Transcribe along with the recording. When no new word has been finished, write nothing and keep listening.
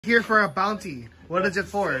Here for a bounty. What is it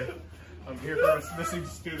for? I'm here for a missing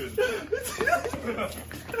student.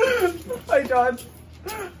 Hi, John.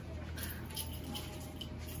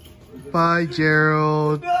 Bye,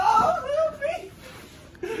 Gerald. No, help me.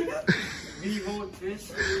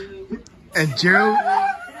 And Gerald.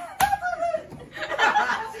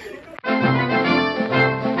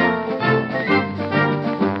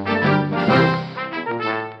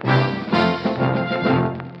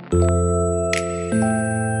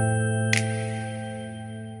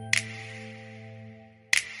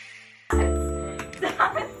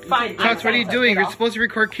 Fine. Tots, what are you doing? You're supposed to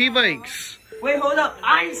record KVIKS. Wait, hold up.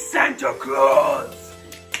 I'm Santa Claus.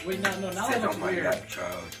 Wait, no, now Sit that's on my weird. lap,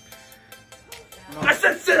 child. No. I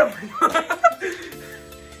said sit on my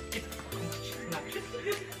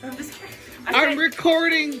I'm just kidding. I'm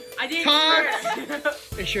recording. I didn't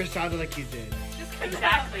Tots. It sure sounded like you did.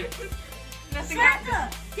 Exactly.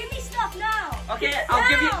 Santa, give me stuff now. Okay,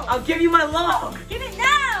 I'll give you my log. Give it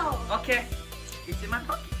now. Okay. It's in my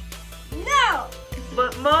pocket. No.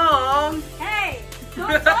 But Mom. Hey,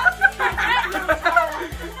 don't talk to me like that,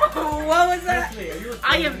 What was that? Seriously,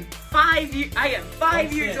 are you I am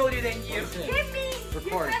 5 years older than you. Give me your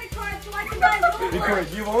Record. credit card so I can buy more.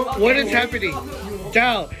 Because you won't. What is happening?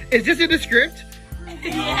 Dal, is this in the script?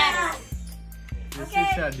 Yes. This Okay,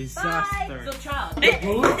 is a disaster. So child. The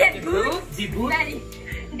boot. The boot? Daddy.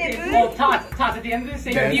 The Oh, boot. Tots at the end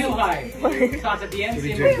say buhay. Tots at the end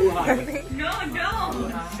say buhay. No.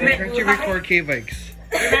 Can't you record KVIKS?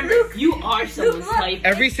 Remember, you are someone's type.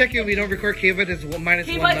 Every second we don't record KVIKS is minus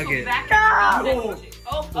one nugget. Oh,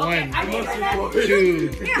 okay. One. I Two.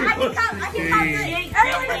 Here, I can count.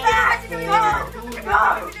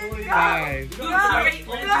 Three. Five.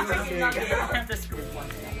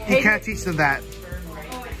 You can't teach them that.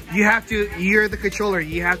 You're the controller.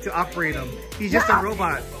 You have to operate him. He's just a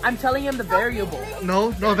robot. I'm telling him the variable.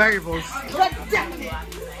 No variables.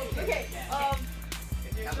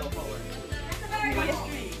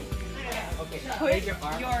 Okay, Put your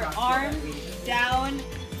arm down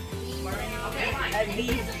at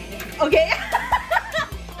least. Okay.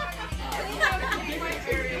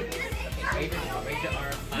 raise your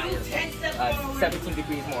arm 17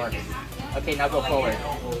 degrees more. Okay, now go forward.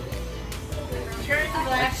 Turn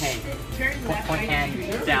left. Okay. Turn left. Point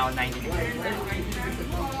hand down 90 degrees.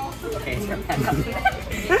 Okay, turn hand up.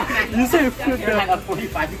 You said Turn hand up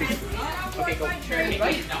 45 degrees. Okay, go. Turn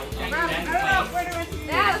right.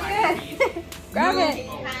 Grab it.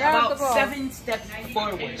 About 7 steps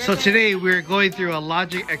forward. So today we're going through a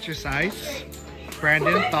logic exercise.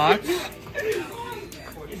 Brandon, thoughts?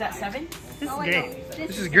 Is that 7?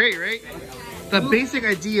 This is great, right? The basic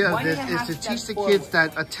idea of this is to teach the kids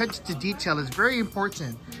that attention to detail is very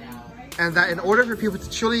important, and that in order for people to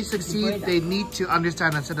truly succeed, they need to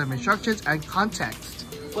understand a set of instructions and context.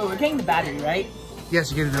 Wait, we're getting the battery, right?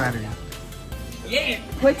 Yes, you're getting the battery. Yeah.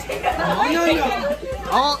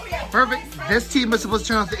 Oh, perfect. This team was supposed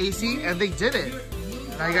to turn off the AC, and they did it.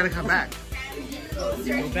 Now you gotta come back.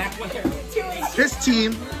 Go back where? This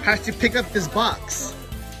team has to pick up this box.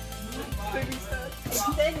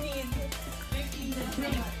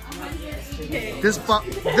 This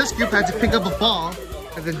group had to pick up a ball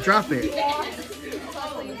and then drop it.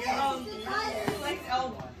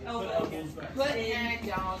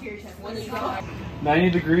 90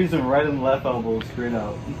 degrees and right and left elbow straight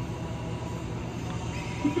out.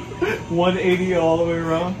 180 all the way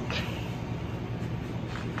around.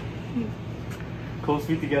 Close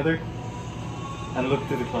feet together. And look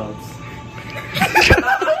to the clouds.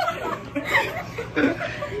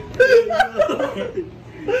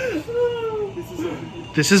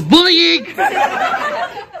 This is bullying!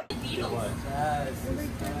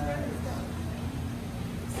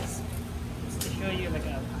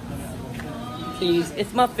 Please,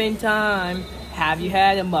 it's muffin time. Have you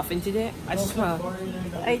had a muffin today? I just want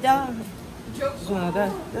I don't. Just wanna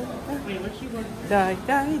die.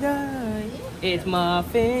 It's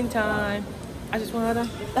muffin time. I just wanna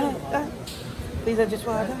die. Please, I just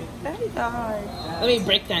wanna die. Let me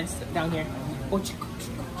break dance down here.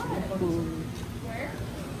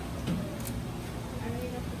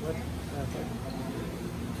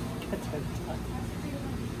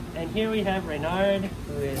 And here we have Reynard,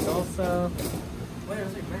 who is also.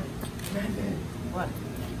 What?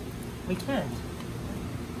 We can't.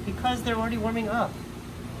 Because they're already warming up.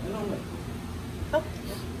 Help.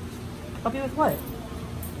 Help you with what?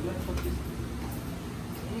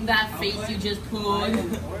 That face you just pulled.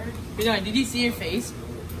 Did you see your face?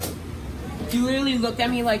 You literally looked at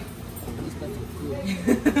me like.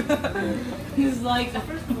 He's like. The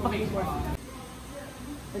first couple of work.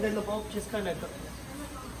 And then the bulb just kind of.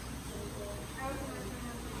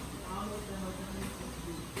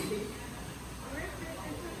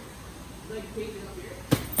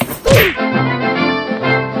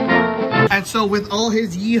 And so with all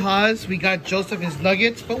his yeehaws, we got Joseph his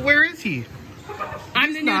nuggets, but where is he?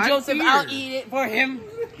 I'm the new not Joseph. here. I'll eat it for him.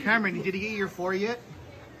 Cameron, did he get your 4 yet?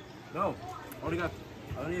 No. I only have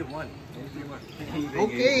one. Only 3 more.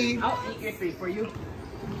 Okay. I'll eat your 3 for you.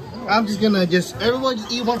 I'm just gonna everyone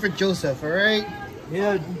just eat one for Joseph, alright?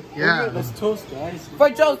 Yeah. Yeah. Let's toast, guys. For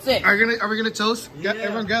Joseph. Are we gonna toast? Yeah.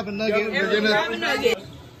 Everyone grab a nugget. Everyone grab a nugget.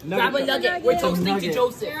 Grab a nugget. We're toasting to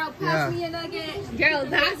Joseph. Gerald, pass me a nugget. Gerald,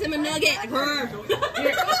 pass him a nugget.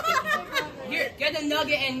 Here, get a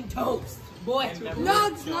nugget and toast. Boy.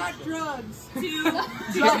 Nugs, not drugs.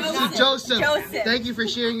 Joseph. Thank you for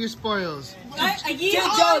sharing your spoils. To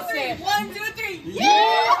Joseph. 1, 2, 3.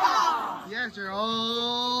 Yeah! Yes, they're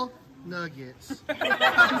all nuggets.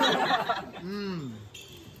 Mmm.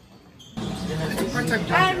 Part-time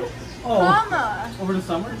job. Mama. Over the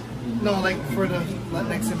summer? No, like for the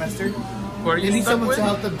next semester. Who are They you need stuck someone with? to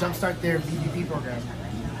help them jumpstart their BBP program.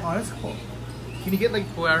 Oh, that's cool. Can you get like...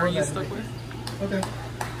 Who are you stuck with? Okay.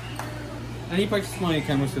 I need to purchase my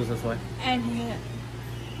camera skills, that's why. And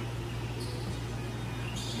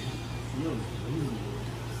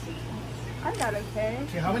I'm not okay.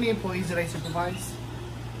 Okay, how many employees did I supervise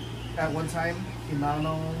at one time?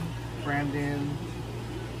 Imano, Brandon,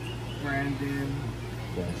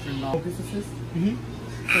 Focus assist? Mm-hmm.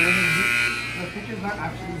 So when the picture's not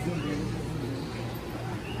actually zoomed in,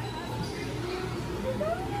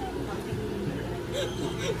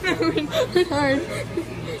 It's hard.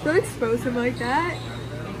 Don't expose him like that.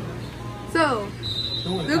 So,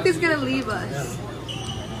 Luke is gonna leave us.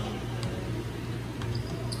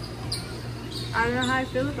 I don't know how I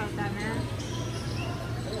feel about that, man.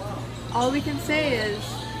 All we can say is,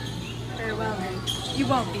 farewell, man. You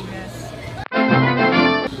won't be missed.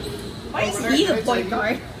 Why is he the point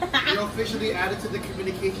guard? You're officially added to the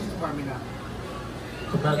communications department now.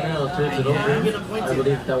 I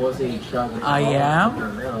believe that was a shot. I am?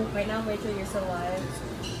 Right now, wait till you're still alive.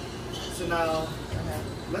 So now,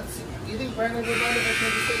 let's see. Do you think Brandon would mind if I try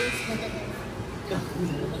to say this?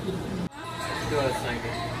 Do a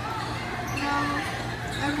assignment. No,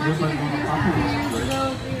 I'm watching a video from 2 years ago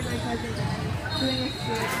of me and my cousin doing a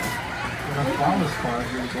shit. When I found the spot,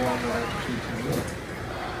 you go on the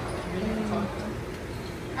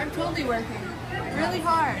I'm totally working really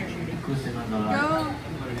hard. Go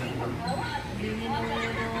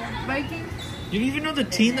Vikings. You don't even know the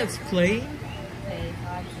team that's playing?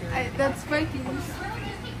 That's Vikings.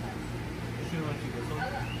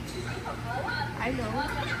 I know.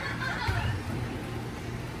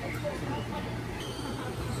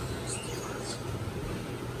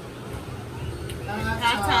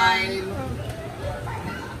 Half time.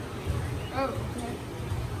 Oh, okay.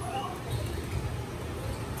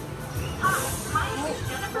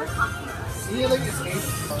 See you like escape.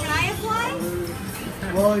 Can I apply?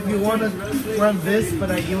 Well, if you want to run this,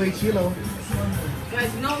 but at UH Hilo.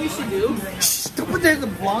 Guys, you know what we should do? Don't put that in the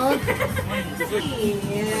vlog.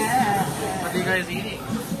 Yeah. What are you guys eating?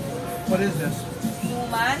 What is this?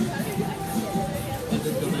 Man. Is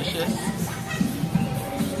it delicious?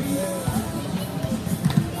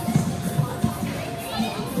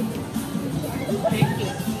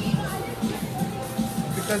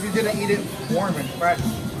 Because you didn't eat it warm and fresh.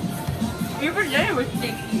 Even then it was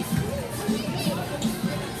sticky.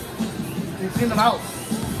 You clean them out.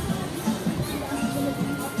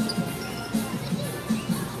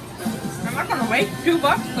 I'm not gonna waste $2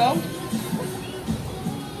 though.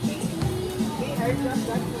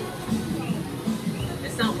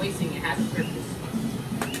 It's not wasting, it has a purpose.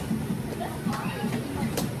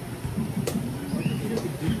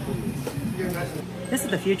 This is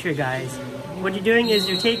the future, guys. What you're doing is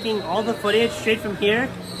you're taking all the footage straight from here,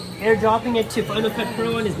 airdropping it to Final Cut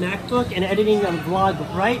Pro on his MacBook, and editing a vlog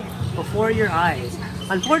right before your eyes.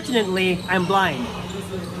 Unfortunately, I'm blind.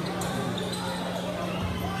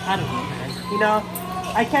 I don't know, man. You know,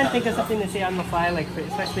 I can't think of something to say on the fly, like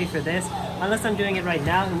especially for this, unless I'm doing it right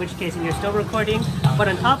now, in which case you're still recording. But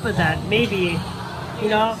on top of that, maybe, you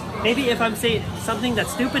know, maybe if I'm saying something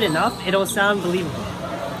that's stupid enough, it'll sound believable.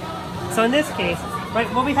 So in this case, right,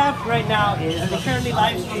 what we have right now is we're currently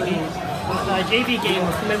live streaming a JV game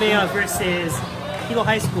of Kamehameha versus Hilo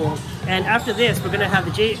High School, and after this we're gonna have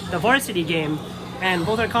the varsity game, and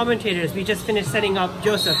both our commentators, we just finished setting up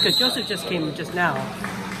Joseph, because Joseph just came just now.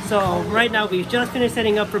 So right now we just finished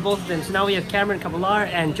setting up for both of them, so now we have Cameron Cavallar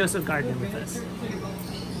and Joseph Gardner with us.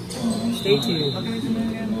 Stay tuned.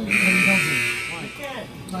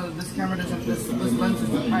 No, this camera doesn't, this lens is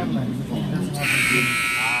the prime lens. It doesn't have a zoom.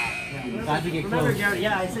 Yeah. Got to get Remember, close. Jared,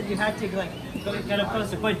 yeah, I said you had to like get up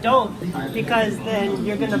closer, but don't, because then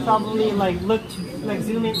you're gonna probably like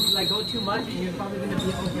zoom in, like go too much, and you're probably gonna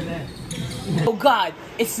be over there. Oh God,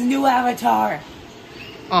 it's the new Avatar.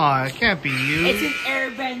 Aw, it can't be you. It's an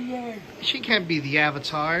airbender. She can't be the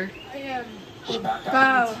Avatar. I am.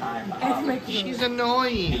 Wow. She's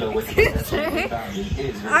annoying.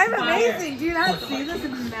 I'm amazing. Do you not see this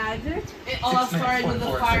in magic? It all started with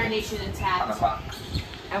the Fire Nation attack.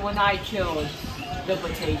 And when I killed the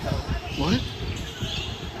potato. What?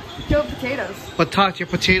 Kill potatoes. But Tot, your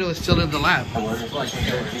potato is still in the lab.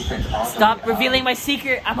 Stop revealing my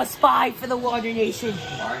secret. I'm a spy for the Water Nation. Is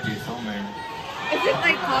it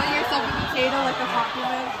like calling yourself a potato like a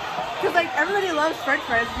compliment? Because like everybody loves French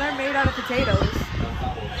fries and they're made out of potatoes.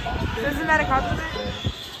 Isn't that a compliment?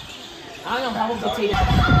 I don't know how a potato.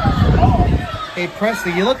 Hey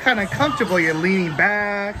Presley, you look kind of comfortable. You're leaning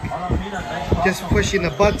back, just pushing the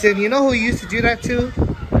button. You know who used to do that too?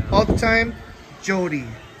 All the time? Jody.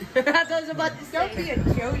 I was about to Don't be a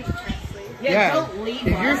Jody, Presley. Yeah, don't leave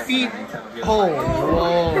If your feet,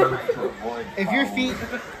 whoa. If your feet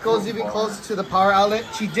goes even closer to the power outlet,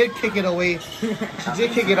 she did kick it away. She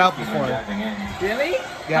did kick it out before. Really?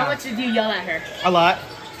 Yeah. How much did you yell at her? A lot.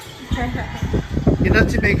 Enough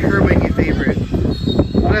to make her my new favorite.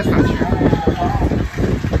 But that's not true.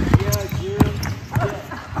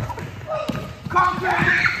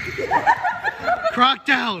 Croc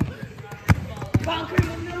down.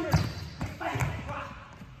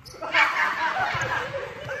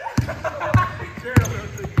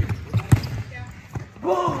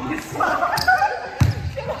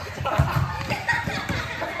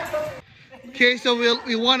 Okay, so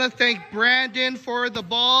we want to thank Brandon for the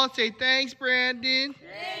ball. Say thanks, Brandon.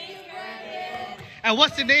 Thanks, Brandon. And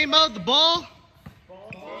what's the name of the ball?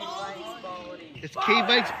 It's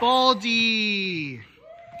KVIKS Baldy.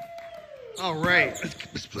 All right,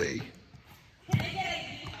 let's play.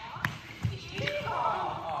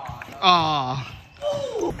 Aw.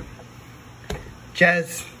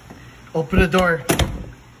 Jazz, open the door.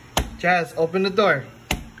 Jazz, open the door.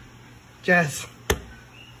 Jazz,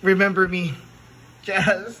 remember me.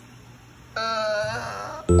 Jazz.